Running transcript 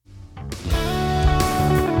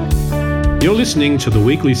You're listening to the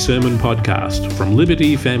weekly sermon podcast from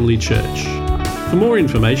Liberty Family Church. For more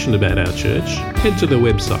information about our church, head to the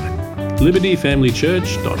website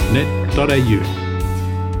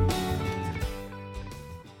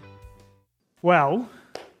libertyfamilychurch.net.au. Well,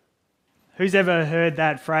 who's ever heard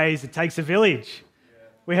that phrase, it takes a village?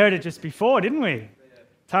 We heard it just before, didn't we?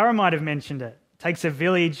 Tara might have mentioned it. It takes a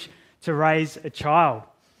village to raise a child.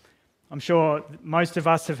 I'm sure most of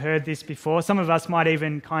us have heard this before. Some of us might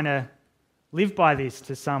even kind of live by this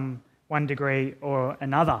to some one degree or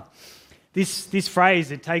another. This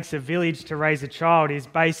phrase, it takes a village to raise a child, is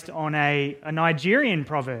based on a Nigerian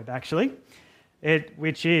proverb, actually,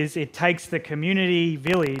 which is, it takes the community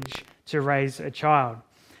village to raise a child.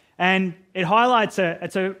 And it highlights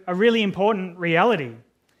a really important reality,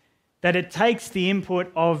 that it takes the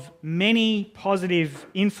input of many positive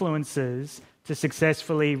influences to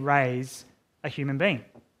successfully raise a human being.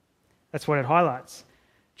 That's what it highlights.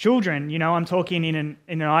 Children, I'm talking in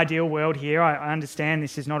an ideal world here. I understand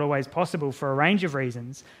this is not always possible for a range of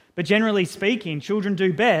reasons, but generally speaking, children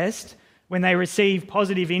do best when they receive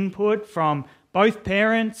positive input from both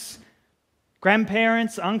parents,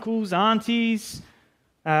 grandparents, uncles, aunties,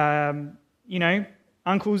 uncles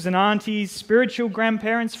and aunties, spiritual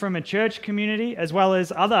grandparents from a church community, as well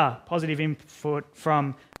as other positive input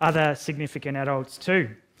from other significant adults too.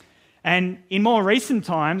 And in more recent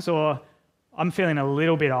times, or I'm feeling a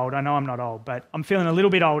little bit old, I know I'm not old, but I'm feeling a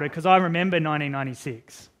little bit older because I remember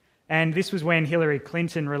 1996. And this was when Hillary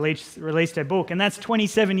Clinton released her book, and that's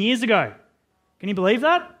 27 years ago. Can you believe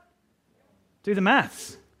that? Do the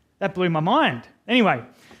maths. That blew my mind. Anyway,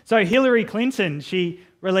 so Hillary Clinton, she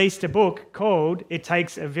released a book called It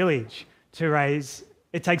Takes a Village to Raise...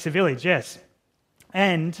 It Takes a Village, yes.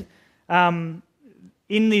 And in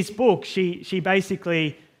this book, she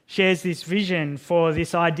basically shares this vision for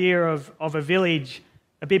this idea of a village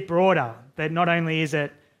a bit broader, that not only is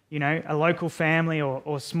it, a local family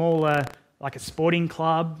or smaller, like a sporting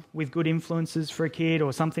club with good influences for a kid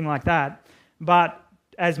or something like that, but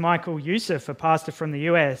as Michael Youssef, a pastor from the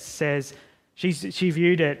US, says, she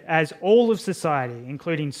viewed it as all of society,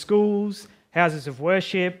 including schools, houses of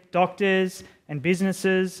worship, doctors and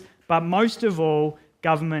businesses, but most of all,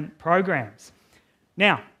 government programs.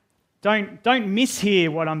 Now, don't mishear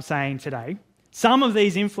what I'm saying today. Some of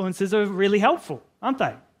these influences are really helpful, aren't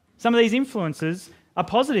they? Some of these influences are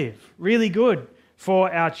positive, really good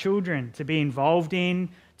for our children to be involved in,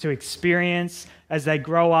 to experience as they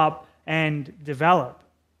grow up and develop.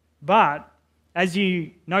 But as you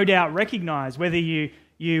no doubt recognize, whether you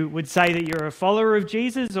would say that you're a follower of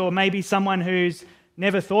Jesus or maybe someone who's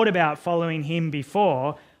never thought about following him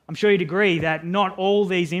before, I'm sure you'd agree that not all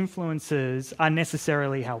these influences are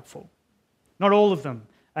necessarily helpful. Not all of them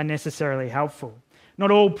are necessarily helpful.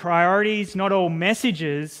 Not all priorities, not all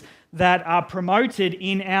messages that are promoted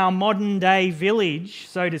in our modern day village,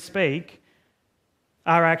 so to speak,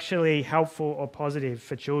 are actually helpful or positive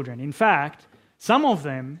for children. In fact, some of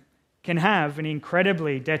them can have an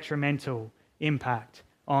incredibly detrimental impact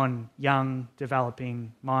on young,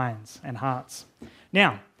 developing minds and hearts.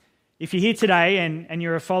 Now, if you're here today and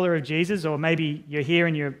you're a follower of Jesus, or maybe you're here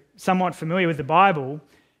and you're somewhat familiar with the Bible,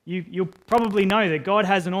 you'll probably know that God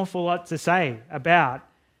has an awful lot to say about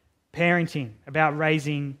parenting, about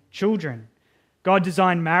raising children. God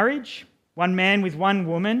designed marriage, one man with one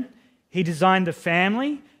woman. He designed the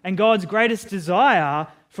family, and God's greatest desire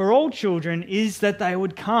for all children is that they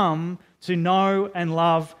would come to know and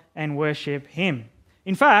love and worship him.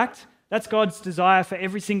 In fact, that's God's desire for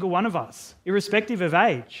every single one of us, irrespective of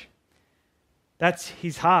age. That's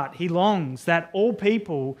his heart. He longs that all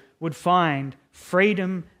people would find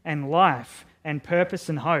freedom and life and purpose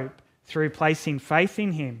and hope through placing faith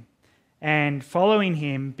in him and following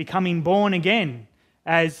him, becoming born again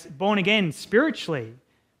spiritually,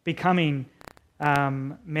 becoming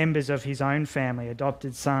members of his own family,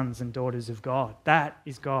 adopted sons and daughters of God. That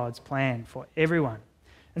is God's plan for everyone.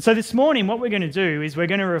 And so this morning, what we're going to do is we're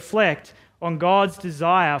going to reflect on God's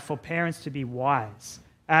desire for parents to be wise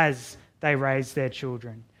as they raise their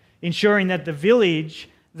children, ensuring that the village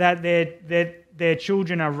that their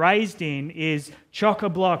children are raised in is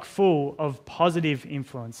chock-a-block full of positive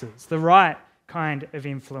influences, the right kind of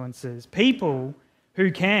influences, people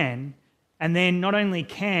who can, and then not only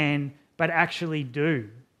can, but actually do.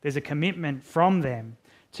 There's a commitment from them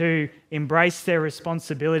to embrace their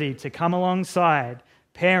responsibility to come alongside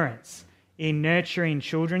parents in nurturing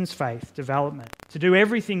children's faith development, to do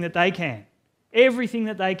everything that they can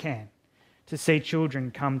to see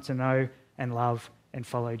children come to know and love and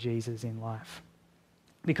follow Jesus in life.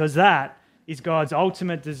 Because that is God's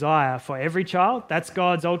ultimate desire for every child. That's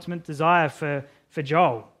God's ultimate desire for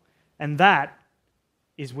Joel And that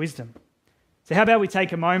is wisdom. So how about we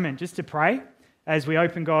take a moment just to pray as we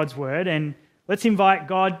open God's word, and let's invite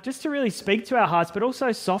God just to really speak to our hearts, but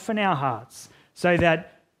also soften our hearts so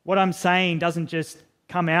that what I'm saying doesn't just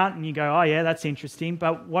come out and you go, oh yeah, that's interesting,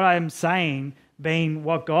 but what I'm saying being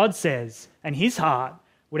what God says and his heart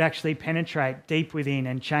would actually penetrate deep within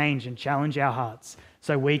and change and challenge our hearts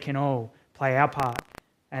so we can all play our part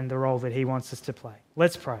and the role that he wants us to play.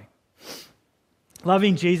 Let's pray.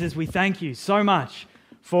 Loving Jesus, we thank you so much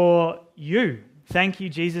for you. Thank you,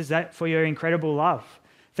 Jesus, for your incredible love.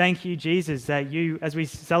 Thank you, Jesus, that you, as we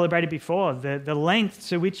celebrated before, the length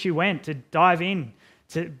to which you went to dive in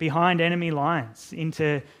to behind enemy lines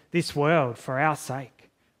into this world for our sake.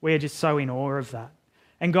 We are just so in awe of that.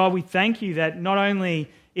 And God, we thank you that not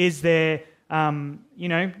only is there, not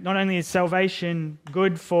only is salvation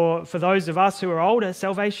good for those of us who are older,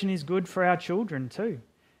 salvation is good for our children too.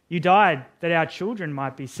 You died that our children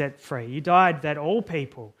might be set free. You died that all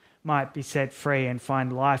people might be set free and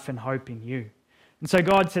find life and hope in you. And so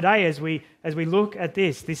God, today as we look at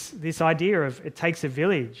this idea of it takes a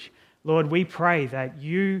village, Lord, we pray that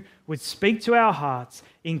you would speak to our hearts,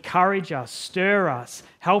 encourage us, stir us,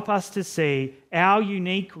 help us to see our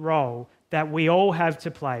unique role that we all have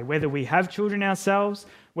to play, whether we have children ourselves,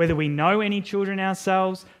 whether we know any children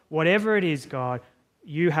ourselves, whatever it is, God,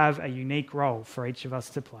 you have a unique role for each of us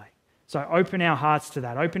to play. So open our hearts to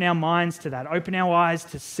that, open our minds to that, open our eyes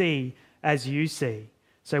to see as you see,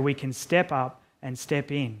 so we can step up and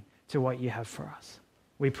step in to what you have for us.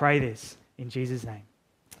 We pray this in Jesus' name.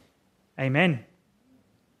 Amen.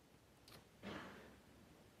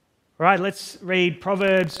 All right, let's read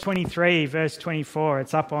Proverbs 23, verse 24.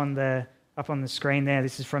 It's up on the screen there.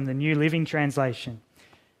 This is from the New Living Translation.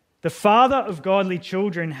 The father of godly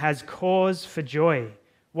children has cause for joy.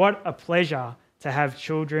 What a pleasure to have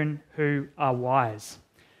children who are wise.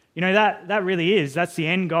 You know, that really is. That's the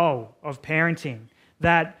end goal of parenting.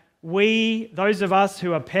 That we, those of us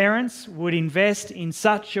who are parents, would invest in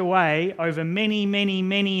such a way over many, many,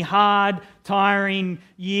 many hard, tiring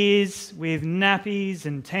years with nappies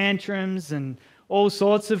and tantrums and all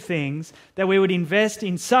sorts of things, that we would invest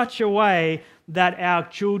in such a way that our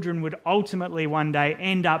children would ultimately one day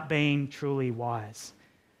end up being truly wise.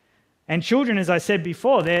 And children, as I said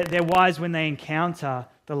before, they're wise when they encounter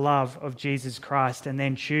the love of Jesus Christ and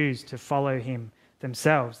then choose to follow him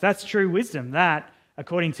themselves. That's true wisdom. That,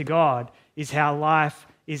 according to God, is how life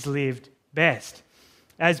is lived best.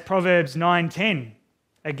 As Proverbs 9:10,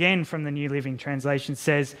 again from the New Living Translation,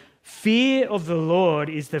 says, fear of the Lord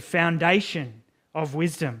is the foundation of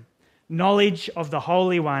wisdom. Knowledge of the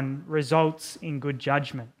Holy One results in good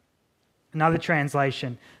judgment. Another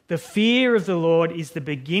translation, the fear of the Lord is the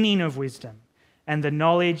beginning of wisdom, and the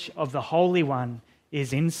knowledge of the Holy One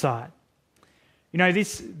is insight. You know,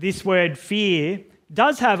 this word fear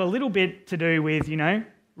does have a little bit to do with,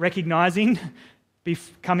 recognizing,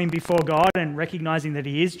 coming before God and recognizing that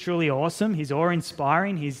he is truly awesome, he's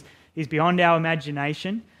awe-inspiring, he's beyond our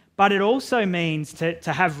imagination, but it also means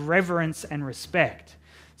to have reverence and respect.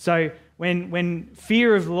 So when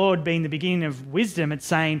fear of the Lord being the beginning of wisdom, it's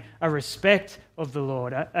saying a respect of the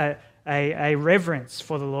Lord, a reverence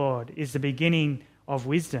for the Lord is the beginning of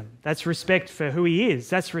wisdom. That's respect for who he is.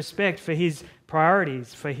 That's respect for his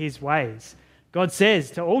priorities, for his ways. God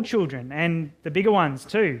says to all children, and the bigger ones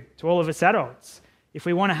too, to all of us adults, if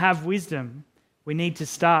we want to have wisdom, we need to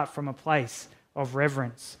start from a place of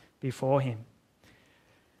reverence before him.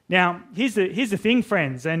 Now, here's the thing,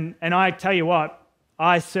 friends, and I tell you what,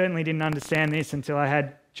 I certainly didn't understand this until I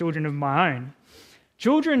had children of my own.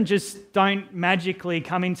 Children just don't magically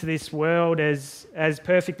come into this world as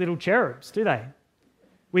perfect little cherubs, do they?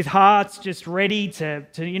 With hearts just ready to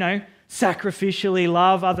sacrificially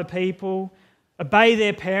love other people, obey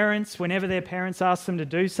their parents whenever their parents ask them to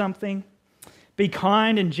do something, be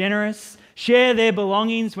kind and generous, share their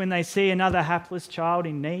belongings when they see another hapless child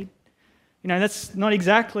in need. That's not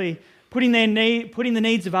exactly putting the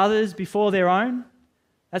needs of others before their own.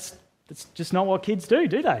 That's just not what kids do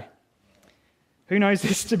they? Who knows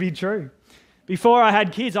this to be true? Before I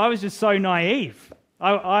had kids, I was just so naive.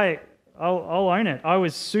 I'll own it. I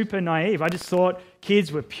was super naive. I just thought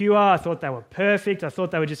kids were pure. I thought they were perfect. I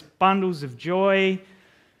thought they were just bundles of joy.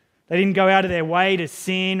 They didn't go out of their way to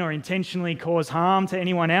sin or intentionally cause harm to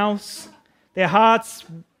anyone else. Their hearts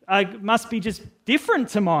must be just different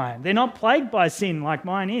to mine. They're not plagued by sin like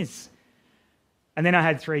mine is. And then I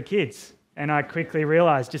had 3 kids, and I quickly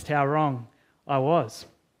realized just how wrong I was.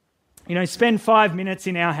 Spend 5 minutes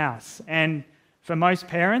in our house, and for most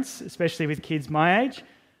parents, especially with kids my age,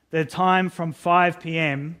 the time from 5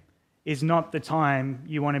 p.m. is not the time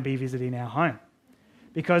you want to be visiting our home.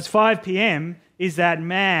 because 5 p.m. is that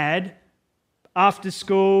mad after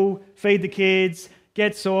school, feed the kids,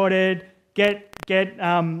 get sorted, get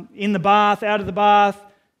in the bath, out of the bath,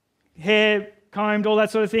 hair combed, all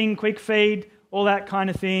that sort of thing, quick feed, all that kind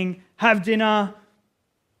of thing, have dinner,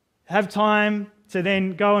 have time to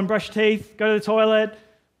then go and brush teeth, go to the toilet,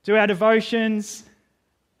 do our devotions,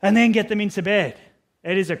 and then get them into bed.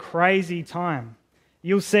 It is a crazy time.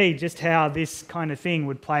 You'll see just how this kind of thing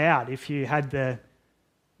would play out if you had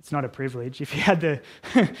it's not a privilege, if you had the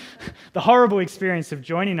horrible experience of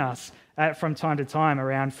joining us from time to time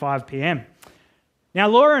around 5 p.m. Now,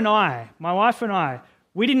 Laura and I, my wife and I,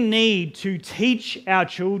 we didn't need to teach our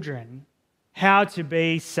children how to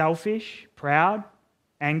be selfish, proud,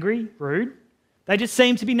 angry, rude. They just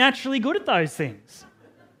seem to be naturally good at those things.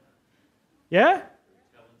 Yeah?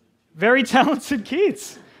 Very talented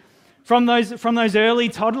kids. From those early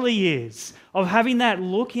toddler years of having that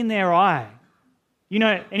look in their eye. You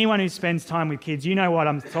know, anyone who spends time with kids, you know what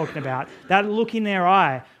I'm talking about. That look in their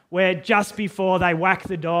eye where just before they whack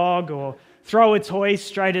the dog or throw a toy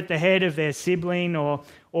straight at the head of their sibling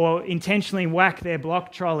or intentionally whack their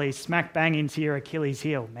block trolley smack bang into your Achilles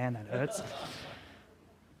heel. Man, that hurts.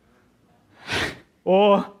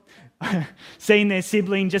 Or seeing their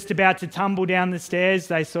sibling just about to tumble down the stairs,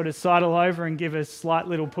 they sort of sidle over and give a slight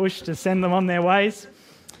little push to send them on their ways.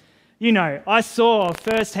 You know, I saw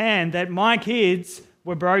firsthand that my kids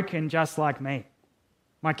were broken just like me.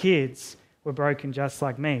 My kids were broken just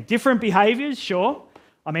like me. Different behaviours, sure.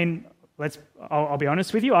 I mean, I'll be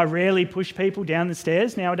honest with you, I rarely push people down the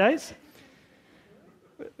stairs nowadays.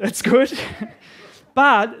 That's good.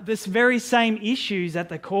 But this very same issues at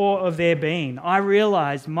the core of their being. I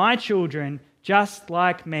realised my children, just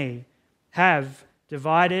like me, have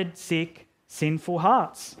divided, sick, sinful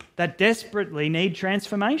hearts that desperately need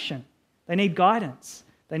transformation. They need guidance.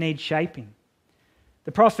 They need shaping.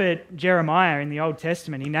 The prophet Jeremiah in the Old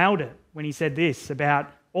Testament, he nailed it when he said this about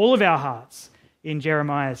all of our hearts in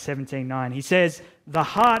Jeremiah 17:9. He says, "The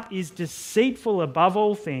heart is deceitful above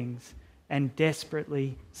all things and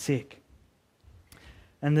desperately sick."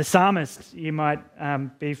 And the psalmist, you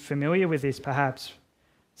might be familiar with this perhaps.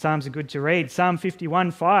 Psalms are good to read. Psalm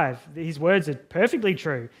 51:5, his words are perfectly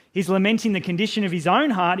true. He's lamenting the condition of his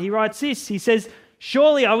own heart. He writes this, he says,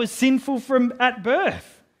 "Surely I was sinful from at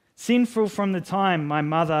birth, sinful from the time my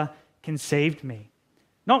mother conceived me."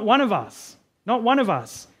 Not one of us,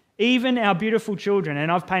 even our beautiful children,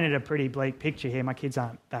 and I've painted a pretty bleak picture here, my kids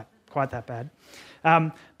aren't quite that bad,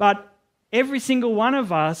 but every single one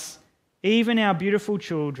of us, even our beautiful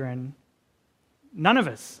children, none of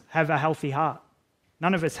us have a healthy heart.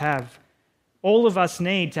 None of us have. All of us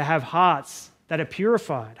need to have hearts that are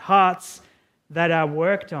purified, hearts that are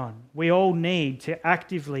worked on. We all need to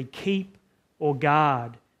actively keep or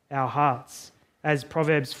guard our hearts. As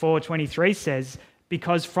Proverbs 4:23 says,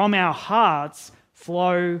 because from our hearts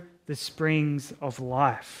flow the springs of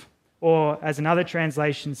life. Or as another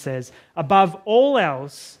translation says, above all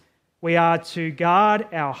else, we are to guard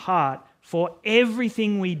our heart, for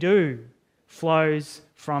everything we do flows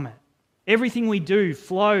from it. Everything we do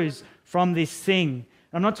flows from this thing.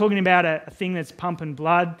 I'm not talking about a thing that's pumping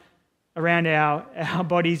blood around our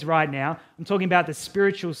bodies right now. I'm talking about the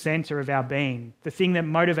spiritual center of our being, the thing that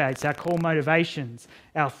motivates, our core motivations,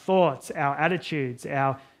 our thoughts, our attitudes,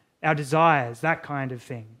 our desires, that kind of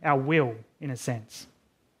thing, our will, in a sense.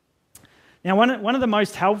 Now, one of the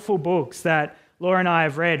most helpful books that Laura and I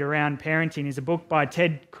have read around parenting is a book by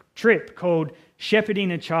Ted Tripp called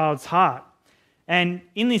Shepherding a Child's Heart. And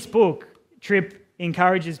in this book, Tripp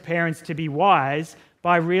encourages parents to be wise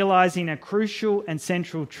by realizing a crucial and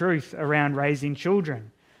central truth around raising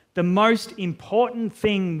children. The most important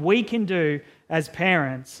thing we can do as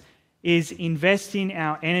parents is investing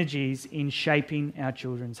our energies in shaping our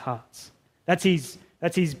children's hearts. That's his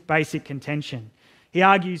basic contention. He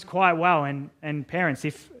argues quite well, and parents,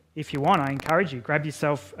 if you want, I encourage you, grab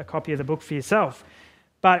yourself a copy of the book for yourself.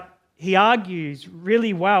 But he argues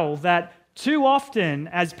really well that too often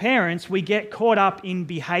as parents we get caught up in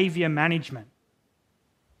behaviour management.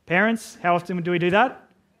 Parents, how often do we do that?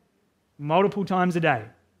 Multiple times a day.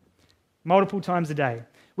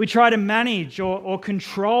 We try to manage or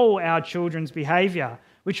control our children's behaviour.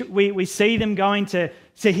 We see them going to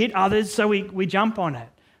hit others, so we jump on it.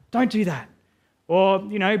 Don't do that. Or,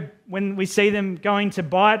 when we see them going to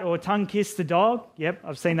bite or tongue kiss the dog, yep,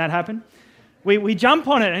 I've seen that happen. We jump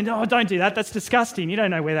on it and, don't do that, that's disgusting. You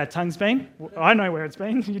don't know where that tongue's been. I know where it's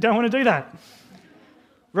been. You don't want to do that.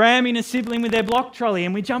 Ramming a sibling with their block trolley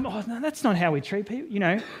and we jump, no, that's not how we treat people,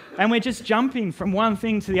 And we're just jumping from one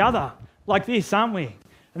thing to the other like this, aren't we?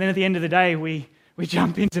 And then at the end of the day, we we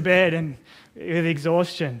jump into bed and with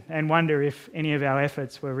exhaustion and wonder if any of our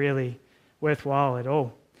efforts were really worthwhile at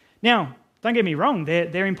all. Now, don't get me wrong,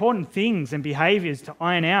 they're important things and behaviours to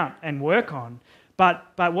iron out and work on.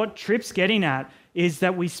 But what Tripp's getting at is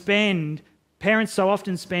that parents so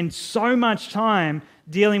often spend so much time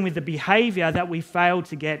dealing with the behaviour that we fail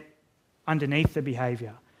to get underneath the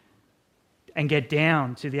behaviour and get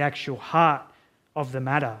down to the actual heart of the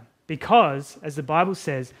matter. Because, as the Bible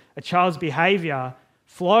says, a child's behaviour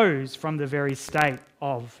flows from the very state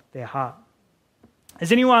of their heart.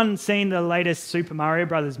 Has anyone seen the latest Super Mario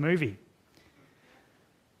Brothers movie?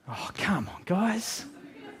 Oh, come on, guys.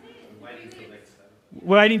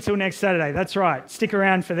 Waiting till next Saturday, that's right. Stick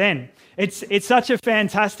around for then. It's such a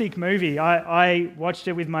fantastic movie. I watched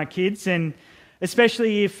it with my kids, and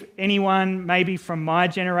especially if anyone maybe from my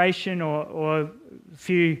generation or a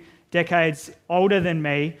few decades older than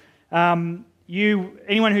me,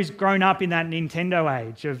 anyone who's grown up in that Nintendo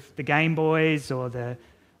age of the Game Boys or the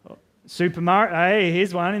Super Mario. Hey,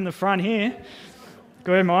 here's one in the front here.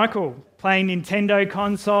 Go ahead, Michael. Playing Nintendo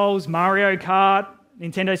consoles, Mario Kart,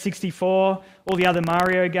 Nintendo 64, all the other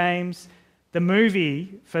Mario games. The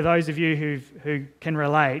movie, for those of you who can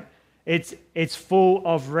relate, it's full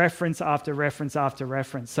of reference after reference after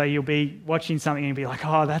reference. So you'll be watching something and you'll be like,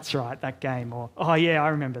 oh, that's right, that game. Or, oh, yeah, I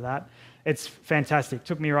remember that. It's fantastic.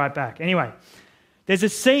 Took me right back. Anyway, there's a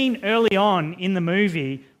scene early on in the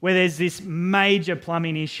movie where there's this major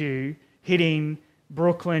plumbing issue hitting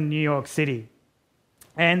Brooklyn, New York City.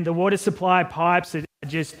 And the water supply pipes are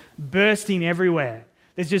just bursting everywhere.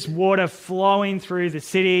 There's just water flowing through the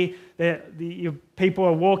city. People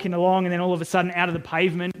are walking along, and then all of a sudden, out of the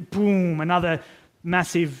pavement, boom, another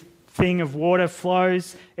massive thing of water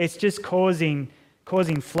flows. It's just causing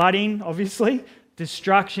flooding, obviously,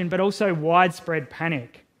 destruction, but also widespread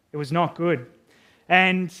panic. It was not good.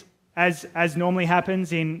 And as normally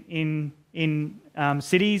happens in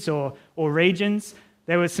cities or regions,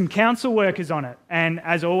 there were some council workers on it. And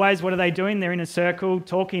as always, what are they doing? They're in a circle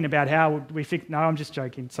talking about how we fix... No, I'm just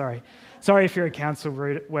joking. Sorry if you're a council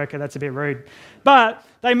worker, that's a bit rude. But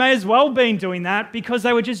they may as well have been doing that because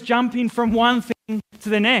they were just jumping from one thing to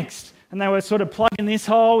the next. And they were sort of plugging this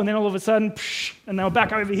hole, and then all of a sudden, and they were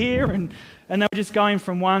back over here, and they were just going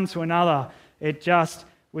from one to another. It just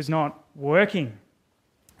was not working.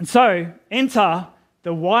 And so, enter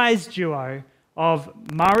the wise duo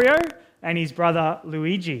of Mario and his brother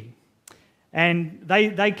Luigi. And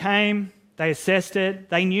they came, they assessed it,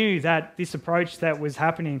 they knew that this approach that was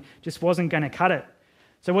happening just wasn't going to cut it.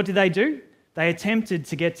 So what did they do? They attempted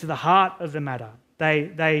to get to the heart of the matter.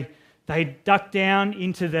 They ducked down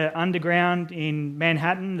into the underground in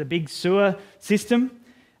Manhattan, the big sewer system,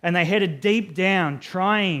 and they headed deep down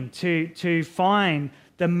trying to find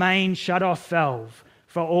the main shut-off valve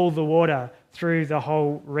for all the water through the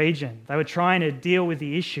whole region. They were trying to deal with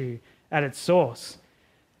the issue at its source.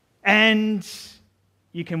 And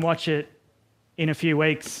you can watch it in a few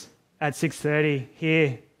weeks at 6:30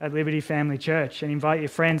 here at Liberty Family Church and invite your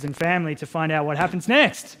friends and family to find out what happens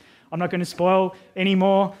next. I'm not going to spoil any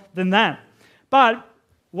more than that. But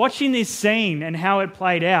watching this scene and how it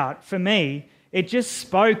played out, for me, it just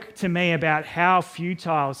spoke to me about how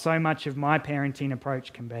futile so much of my parenting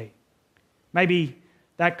approach can be. Maybe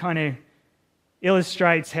that kind of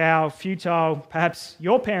illustrates how futile perhaps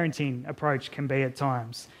your parenting approach can be at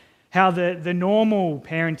times. How the normal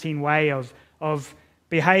parenting way of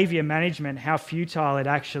behaviour management, how futile it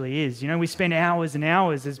actually is. You know, we spend hours and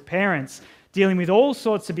hours as parents dealing with all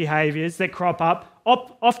sorts of behaviours that crop up,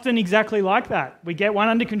 often exactly like that. We get one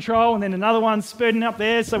under control and then another one's spurting up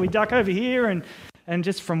there, so we duck over here and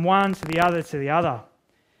just from one to the other to the other.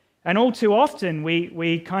 And all too often,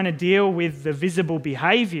 we kind of deal with the visible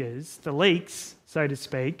behaviours, the leaks, so to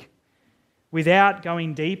speak, without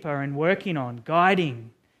going deeper and working on,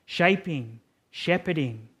 guiding, shaping,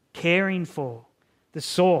 shepherding, caring for the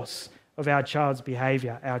source of our child's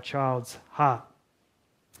behaviour, our child's heart.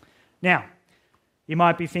 Now, you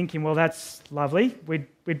might be thinking, well, that's lovely.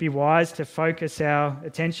 We'd be wise to focus our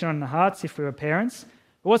attention on the hearts if we were parents.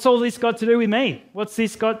 But what's all this got to do with me? What's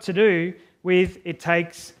this got to do with it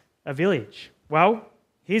takes a village? Well,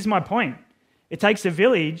 here's my point. It takes a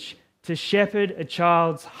village to shepherd a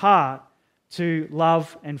child's heart to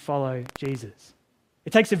love and follow Jesus.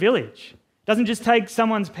 It takes a village. It doesn't just take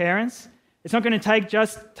someone's parents. It's not going to take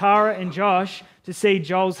just Tara and Josh to see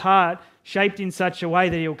Joel's heart shaped in such a way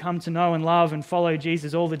that he'll come to know and love and follow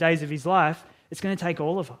Jesus all the days of his life. It's going to take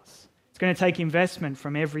all of us. It's going to take investment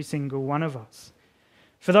from every single one of us.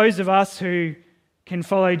 For those of us who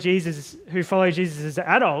follow Jesus as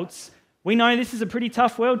adults, we know this is a pretty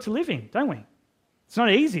tough world to live in, don't we? It's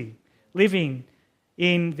not easy living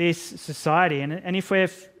in this society. And if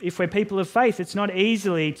we're people of faith, it's not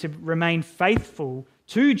easy to remain faithful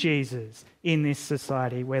to Jesus in this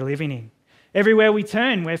society we're living in. Everywhere we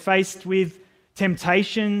turn, we're faced with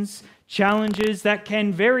temptations, challenges that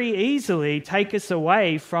can very easily take us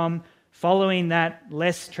away from following that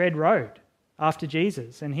less tread road after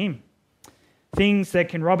Jesus and Him. Things that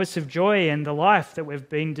can rob us of joy and the life that we've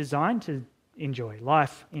been designed to enjoy,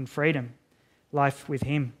 life in freedom, life with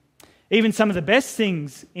Him. Even some of the best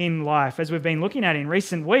things in life, as we've been looking at in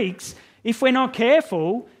recent weeks, if we're not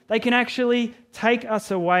careful, they can actually take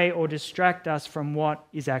us away or distract us from what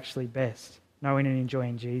is actually best, knowing and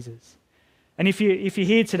enjoying Jesus. And if you're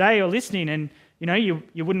here today or listening and you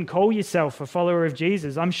wouldn't call yourself a follower of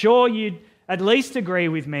Jesus, I'm sure you'd at least agree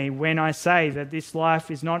with me when I say that this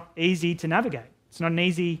life is not easy to navigate. It's not an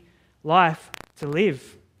easy life to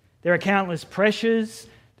live. There are countless pressures,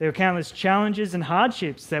 there are countless challenges and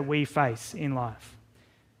hardships that we face in life.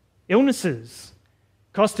 Illnesses,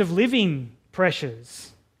 cost of living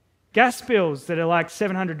pressures, gas bills that are like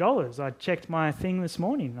 $700. I checked my thing this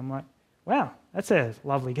morning. I'm like, wow, that's a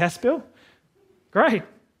lovely gas bill. Great.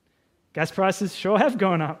 Gas prices sure have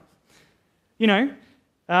gone up.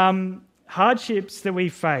 Hardships that we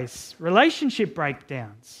face, relationship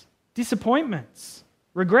breakdowns, disappointments,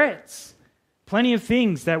 regrets, plenty of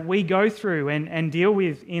things that we go through and deal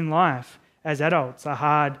with in life as adults are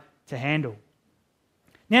hard to handle.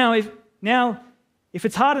 Now, if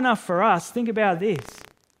it's hard enough for us, think about this.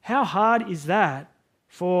 How hard is that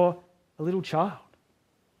for a little child?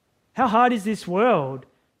 How hard is this world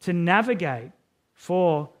to navigate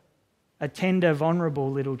for a tender, vulnerable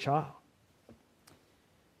little child?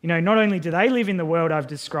 Not only do they live in the world I've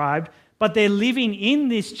described, but they're living in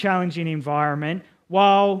this challenging environment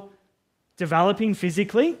while developing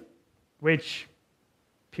physically, which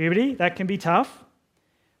puberty, that can be tough.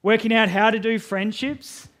 Working out how to do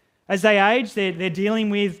friendships. As they age, they're dealing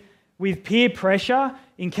with peer pressure,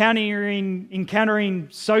 encountering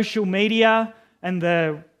social media and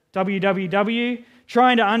the www,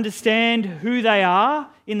 trying to understand who they are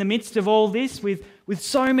in the midst of all this with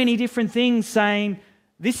so many different things saying,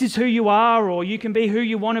 this is who you are, or you can be who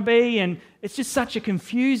you want to be, and it's just such a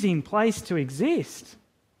confusing place to exist.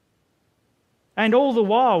 And all the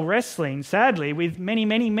while wrestling, sadly, with many,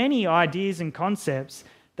 many, many ideas and concepts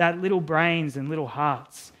that little brains and little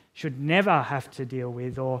hearts should never have to deal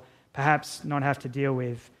with, or perhaps not have to deal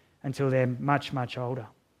with until they're much, much older.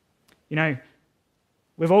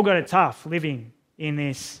 We've all got it tough living in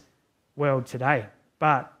this world today,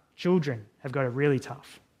 but children have got it really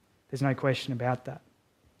tough. There's no question about that.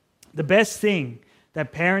 The best thing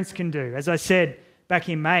that parents can do, as I said back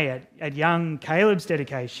in May at young Caleb's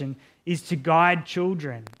dedication, is to guide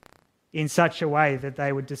children in such a way that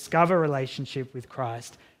they would discover a relationship with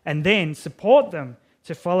Christ and then support them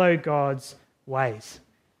to follow God's ways.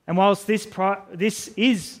 And whilst this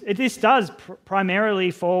does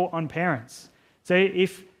primarily fall on parents. So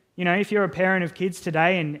if you're a parent of kids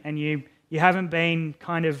today and you haven't been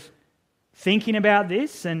kind of thinking about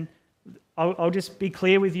this, and I'll just be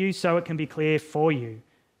clear with you so it can be clear for you.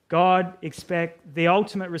 God expects the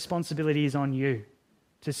ultimate responsibility is on you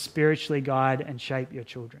to spiritually guide and shape your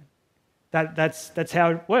children. That's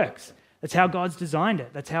how it works. That's how God's designed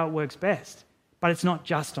it. That's how it works best. But it's not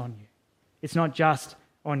just on you. It's not just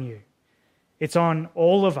on you. It's on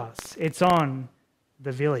all of us. It's on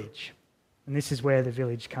the village. And this is where the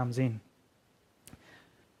village comes in.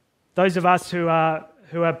 Those of us who are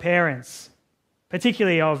parents,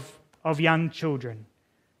 particularly of young children,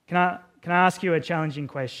 can I ask you a challenging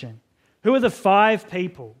question? Who are the 5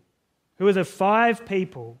 people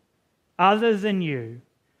other than you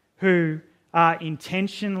who are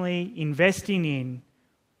intentionally investing in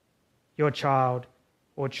your child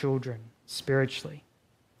or children spiritually?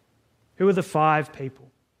 Who are the 5 people?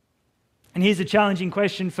 And here's a challenging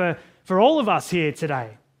question for all of us here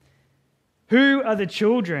today. Who are the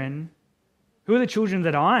children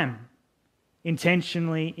that I'm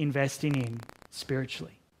intentionally investing in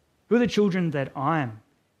spiritually? Who are the children that I'm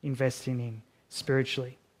investing in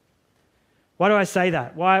spiritually? Why do I say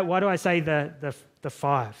that? Why do I say the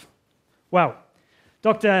 5? Well,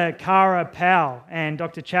 Dr. Cara Powell and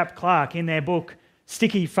Dr. Chap Clark, in their book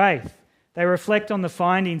Sticky Faith, they reflect on the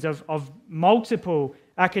findings of multiple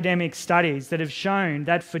academic studies that have shown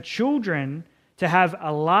that for children to have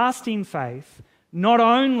a lasting faith, not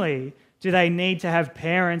only do they need to have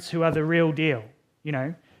parents who are the real deal,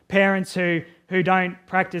 parents who don't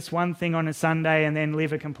practice one thing on a Sunday and then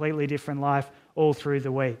live a completely different life all through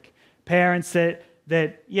the week. Parents that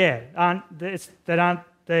aren't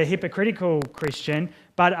the hypocritical Christian,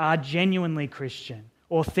 but are genuinely Christian,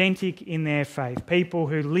 authentic in their faith, people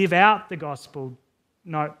who live out the gospel,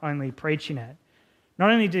 not only preaching it.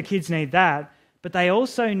 Not only do kids need that, but they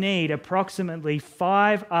also need approximately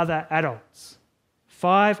 5 other adults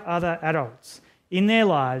in their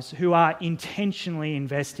lives who are intentionally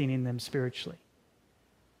investing in them spiritually.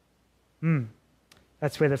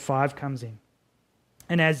 That's where the 5 comes in.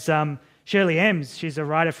 And as Shirley Ems, she's a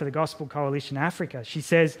writer for the Gospel Coalition Africa, she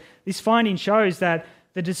says, this finding shows that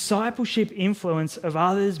the discipleship influence of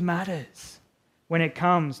others matters when it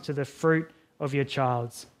comes to the fruit of your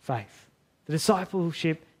child's faith. The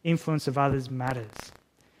discipleship influence of others matters.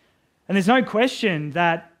 And there's no question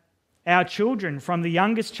that our children, from the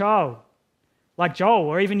youngest child, like Joel,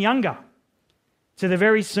 or even younger, to the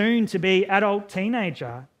very soon-to-be adult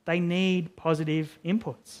teenager, they need positive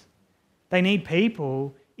inputs. They need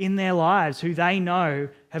people in their lives who they know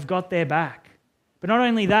have got their back. But not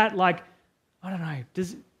only that,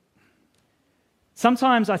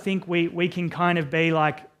 sometimes I think we can kind of be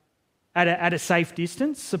like at a safe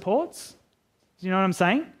distance supports. Do you know what I'm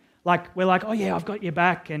saying? Like, we're like, oh yeah, I've got your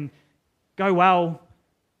back and go well,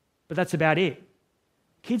 but that's about it.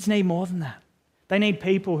 Kids need more than that. They need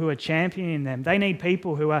people who are championing them. They need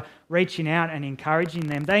people who are reaching out and encouraging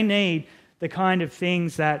them. They need the kind of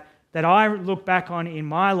things that I look back on in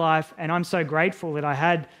my life, and I'm so grateful that I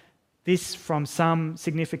had this from some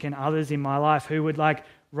significant others in my life who would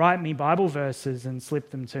write me Bible verses and slip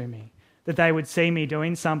them to me. That they would see me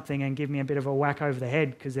doing something and give me a bit of a whack over the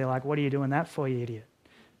head because they're like, what are you doing that for, you idiot?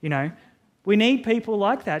 You know, we need people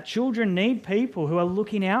like that. Children need people who are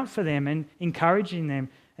looking out for them and encouraging them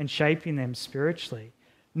and shaping them spiritually.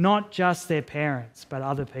 Not just their parents, but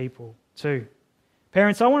other people too.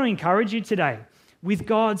 Parents, I want to encourage you today with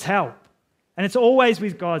God's help. And it's always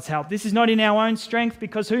with God's help. This is not in our own strength,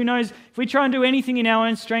 because who knows, if we try and do anything in our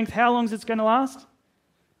own strength, how long is it going to last?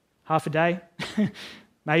 Half a day?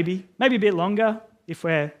 Maybe a bit longer if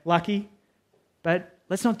we're lucky. But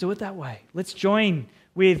let's not do it that way. Let's join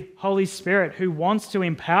with Holy Spirit, who wants to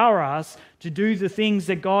empower us to do the things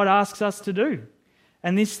that God asks us to do.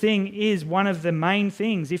 And this thing is one of the main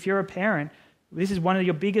things. If you're a parent, this is one of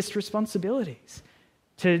your biggest responsibilities,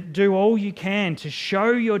 to do all you can to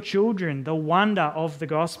show your children the wonder of the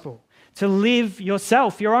gospel, to live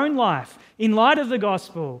yourself, your own life, in light of the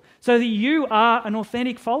gospel, so that you are an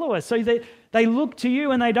authentic follower, so that they look to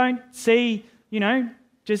you and they don't see,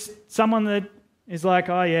 just someone that is like,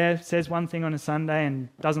 oh yeah, says one thing on a Sunday and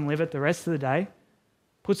doesn't live it the rest of the day,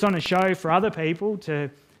 puts on a show for other people to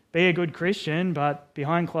be a good Christian, but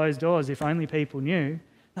behind closed doors, if only people knew.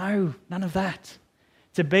 No, none of that.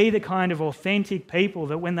 To be the kind of authentic people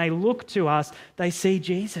that when they look to us, they see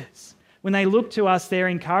Jesus. When they look to us, they're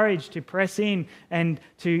encouraged to press in and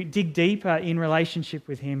to dig deeper in relationship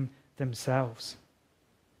with Him themselves.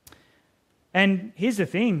 And here's the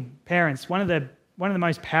thing, parents, one of the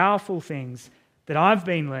most powerful things that I've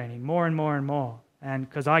been learning more and more and more, and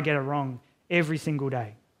because I get it wrong every single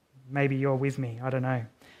day. Maybe you're with me, I don't know.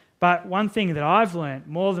 But one thing that I've learned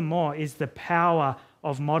more than more is the power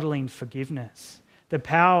of modeling forgiveness, the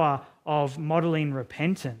power of modeling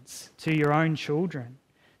repentance to your own children.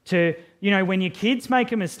 To, when your kids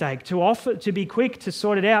make a mistake, to be quick to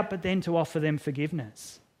sort it out, but then to offer them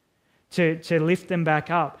forgiveness, to lift them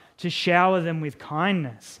back up, to shower them with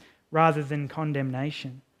kindness rather than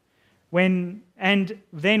condemnation. When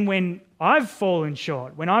I've fallen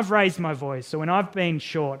short, when I've raised my voice, or when I've been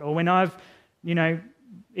short, or when I've,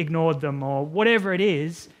 ignored them, or whatever it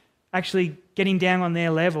is, actually getting down on their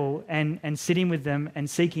level and sitting with them and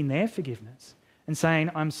seeking their forgiveness and saying,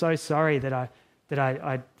 I'm so sorry that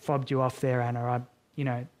I fobbed you off there, Anna.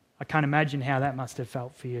 I can't imagine how that must have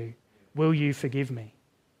felt for you. Will you forgive me?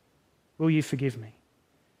 Will you forgive me?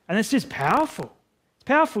 And it's just powerful. It's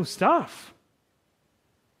powerful stuff.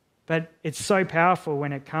 But it's so powerful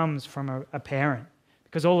when it comes from a parent,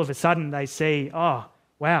 because all of a sudden they see, oh,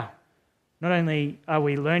 wow, not only are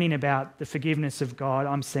we learning about the forgiveness of God,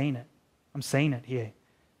 I'm seeing it. I'm seeing it here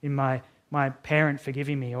in my parent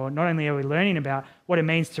forgiving me. Or not only are we learning about what it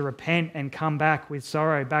means to repent and come back with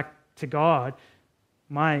sorrow back to God,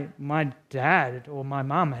 my dad or my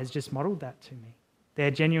mum has just modelled that to me. They're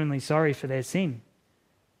genuinely sorry for their sin.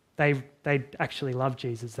 They actually love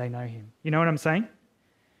Jesus. They know Him. You know what I'm saying?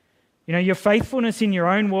 Your faithfulness in your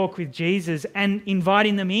own walk with Jesus and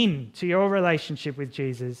inviting them in to your relationship with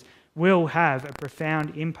Jesus will have a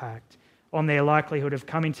profound impact on their likelihood of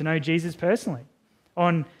coming to know Jesus personally,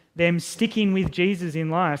 on them sticking with Jesus in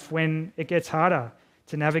life when it gets harder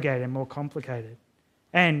to navigate and more complicated.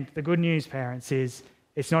 And the good news, parents, is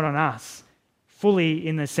it's not on us, fully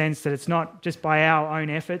in the sense that it's not just by our own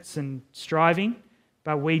efforts and striving,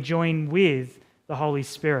 but we join with the Holy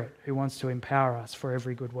Spirit who wants to empower us for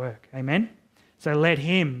every good work. Amen? So let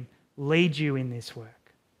him lead you in this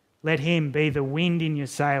work. Let him be the wind in your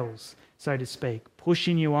sails, so to speak,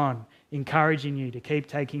 pushing you on, encouraging you to keep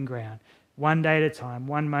taking ground, one day at a time,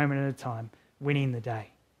 one moment at a time, winning the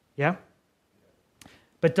day. Yeah?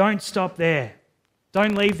 But don't stop there.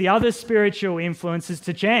 Don't leave the other spiritual influences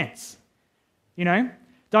to chance.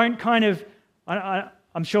 Don't kind of...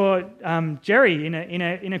 I'm sure, Jerry,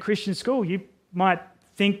 in a Christian school, you might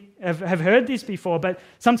have heard this before, but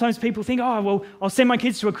sometimes people think, oh, well, I'll send my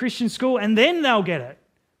kids to a Christian school and then they'll get it.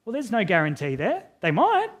 Well, there's no guarantee there. They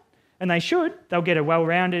might, and they should. They'll get a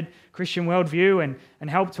well-rounded Christian worldview and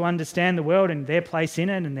help to understand the world and their place in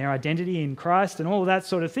it and their identity in Christ and all that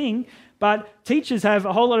sort of thing. But teachers have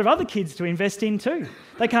a whole lot of other kids to invest in too.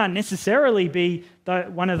 They can't necessarily be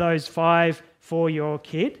one of those 5 for your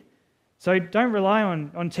kid. So don't rely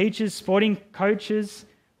on teachers, sporting coaches,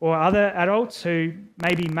 or other adults who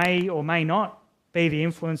maybe may or may not be the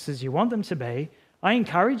influences you want them to be. I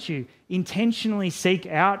encourage you, intentionally seek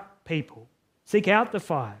out people. Seek out the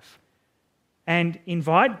 5 and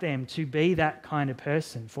invite them to be that kind of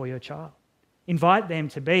person for your child. Invite them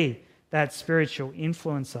to be that spiritual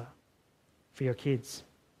influencer for your kids.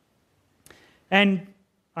 And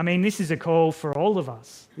this is a call for all of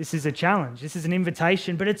us. This is a challenge. This is an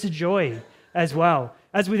invitation, but it's a joy as well.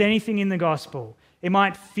 As with anything in the gospel, it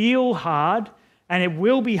might feel hard, and it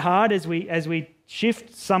will be hard as we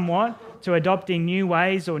shift somewhat to adopting new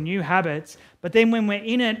ways or new habits. But then when we're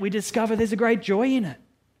in it, we discover there's a great joy in it.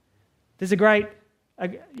 There's a great,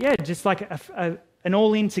 just like an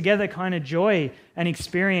all-in together kind of joy and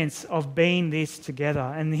experience of being this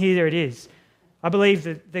together. And here it is. I believe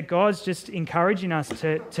that God's just encouraging us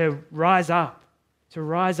to rise up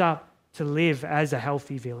to live as a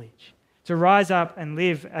healthy village, to rise up and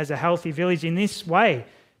live as a healthy village in this way,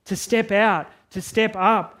 to step out, to step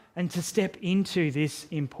up, and to step into this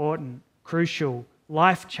important, crucial,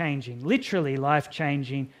 life-changing, literally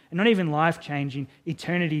life-changing, and not even life-changing,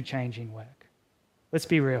 eternity-changing work. Let's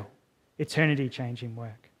be real. Eternity-changing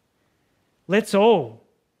work. Let's all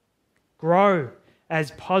grow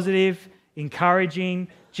as positive, encouraging,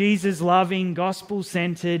 Jesus-loving,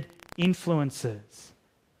 gospel-centered influencers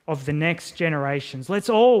of the next generations. Let's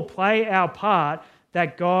all play our part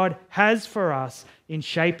that God has for us in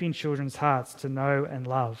shaping children's hearts to know and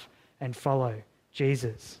love and follow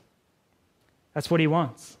Jesus. That's what he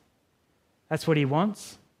wants. That's what he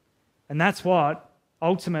wants. And that's what,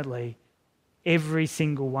 ultimately, every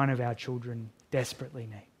single one of our children desperately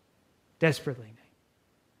need. Desperately need.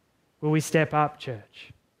 Will we step up,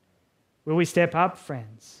 church? Will we step up,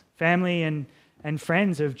 friends? Family and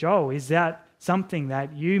friends of Joel, is that something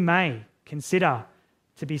that you may consider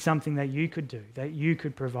to be something that you could do, that you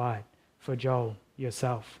could provide for Joel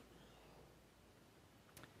yourself?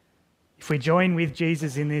 If we join with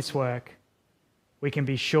Jesus in this work, we can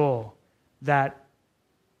be sure that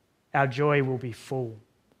our joy will be full.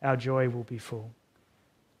 Our joy will be full.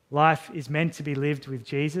 Life is meant to be lived with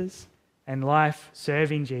Jesus, and life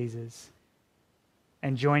serving Jesus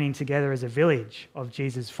and joining together as a village of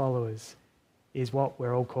Jesus' followers is what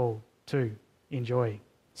we're all called to enjoy.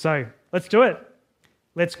 So let's do it.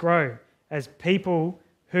 Let's grow as people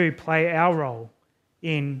who play our role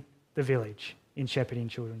in the village, in shepherding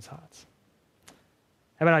children's hearts.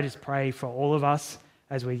 How about I just pray for all of us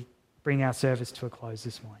as we bring our service to a close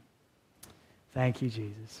this morning. Thank you,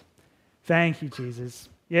 Jesus. Thank you, Jesus.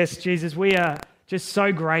 Yes, Jesus, we are just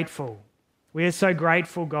so grateful. We are so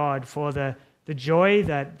grateful, God, for the joy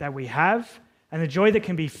that we have and the joy that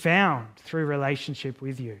can be found through relationship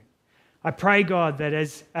with you. I pray, God, that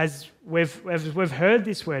as we've heard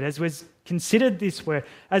this word, as we've considered this word,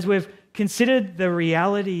 as we've considered the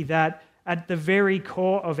reality that at the very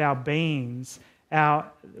core of our beings,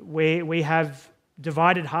 we have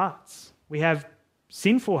divided hearts. We have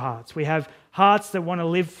sinful hearts. We have hearts that want to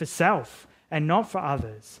live for self and not for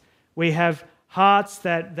others. We have hearts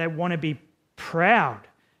that want to be proud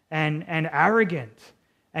and arrogant,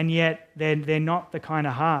 and yet they're not the kind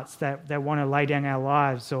of hearts that want to lay down our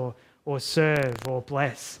lives or serve or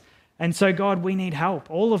bless. And so, God, we need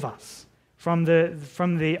help, all of us, from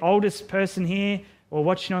the oldest person here or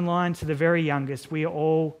watching online to the very youngest. We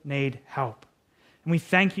all need help. And we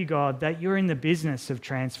thank you, God, that you're in the business of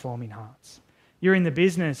transforming hearts. You're in the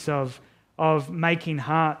business of making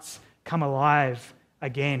hearts come alive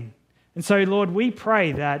again. And so, Lord, we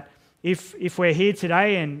pray that if we're here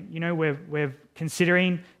today and we're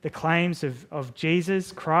considering the claims of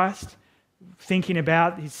Jesus Christ, thinking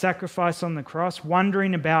about his sacrifice on the cross,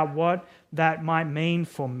 wondering about what that might mean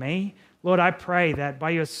for me, Lord, I pray that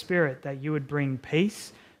by your Spirit that you would bring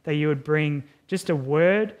peace, that you would bring just a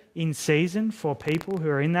word in season for people who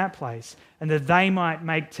are in that place, and that they might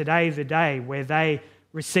make today the day where they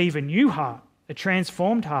receive a new heart, a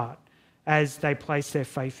transformed heart, as they place their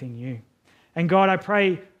faith in you. And God, I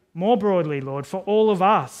pray more broadly, Lord, for all of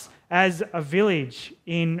us as a village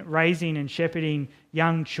in raising and shepherding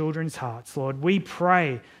young children's hearts, Lord. We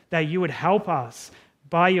pray that you would help us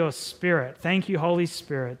by your Spirit. Thank you, Holy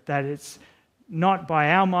Spirit, that it's not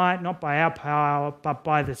by our might, not by our power, but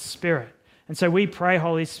by the Spirit. And so we pray,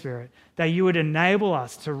 Holy Spirit, that you would enable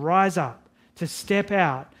us to rise up, to step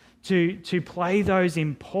out, to play those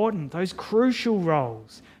important, those crucial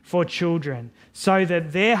roles for children, so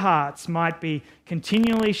that their hearts might be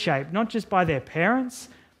continually shaped, not just by their parents'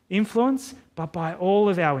 influence, but by all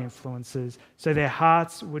of our influences, so their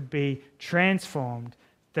hearts would be transformed,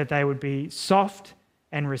 that they would be soft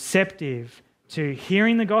and receptive to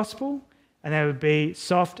hearing the gospel, and they would be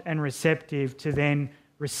soft and receptive to then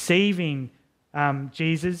receiving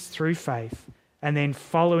Jesus through faith, and then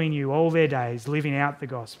following you all their days, living out the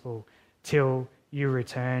gospel till you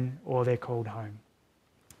return or they're called home.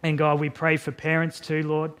 And God, we pray for parents too,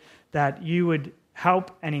 Lord, that you would help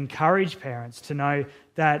and encourage parents to know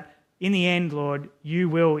that in the end, Lord, you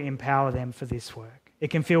will empower them for this work. It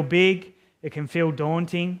can feel big, it can feel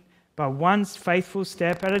daunting, but one faithful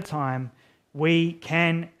step at a time, we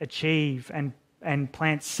can achieve and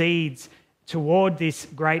plant seeds toward this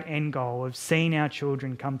great end goal of seeing our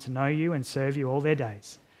children come to know you and serve you all their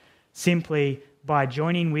days, simply by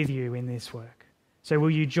joining with you in this work. So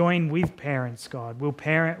will you join with parents, God?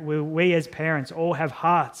 Will we as parents all have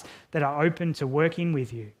hearts that are open to working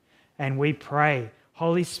with you? And we pray,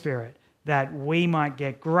 Holy Spirit, that we might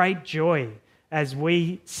get great joy as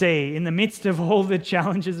we see, in the midst of all the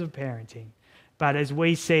challenges of parenting, but as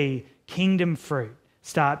we see kingdom fruit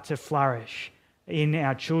start to flourish in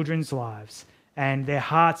our children's lives, and their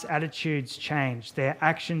hearts' attitudes change, their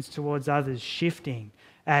actions towards others shifting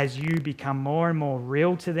as you become more and more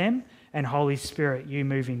real to them, and Holy Spirit, you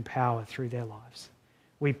move in power through their lives.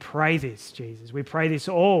 We pray this, Jesus. We pray this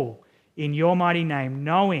all in your mighty name,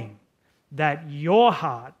 knowing that your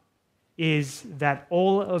heart is that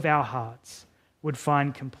all of our hearts would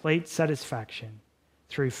find complete satisfaction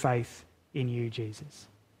through faith in you, Jesus.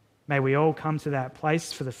 May we all come to that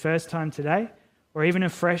place for the first time today, or even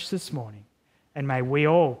afresh this morning, and may we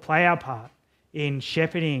all play our part in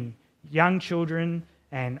shepherding young children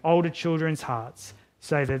and older children's hearts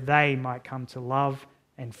so that they might come to love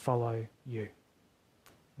and follow you.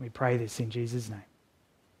 We pray this in Jesus' name.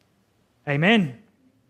 Amen.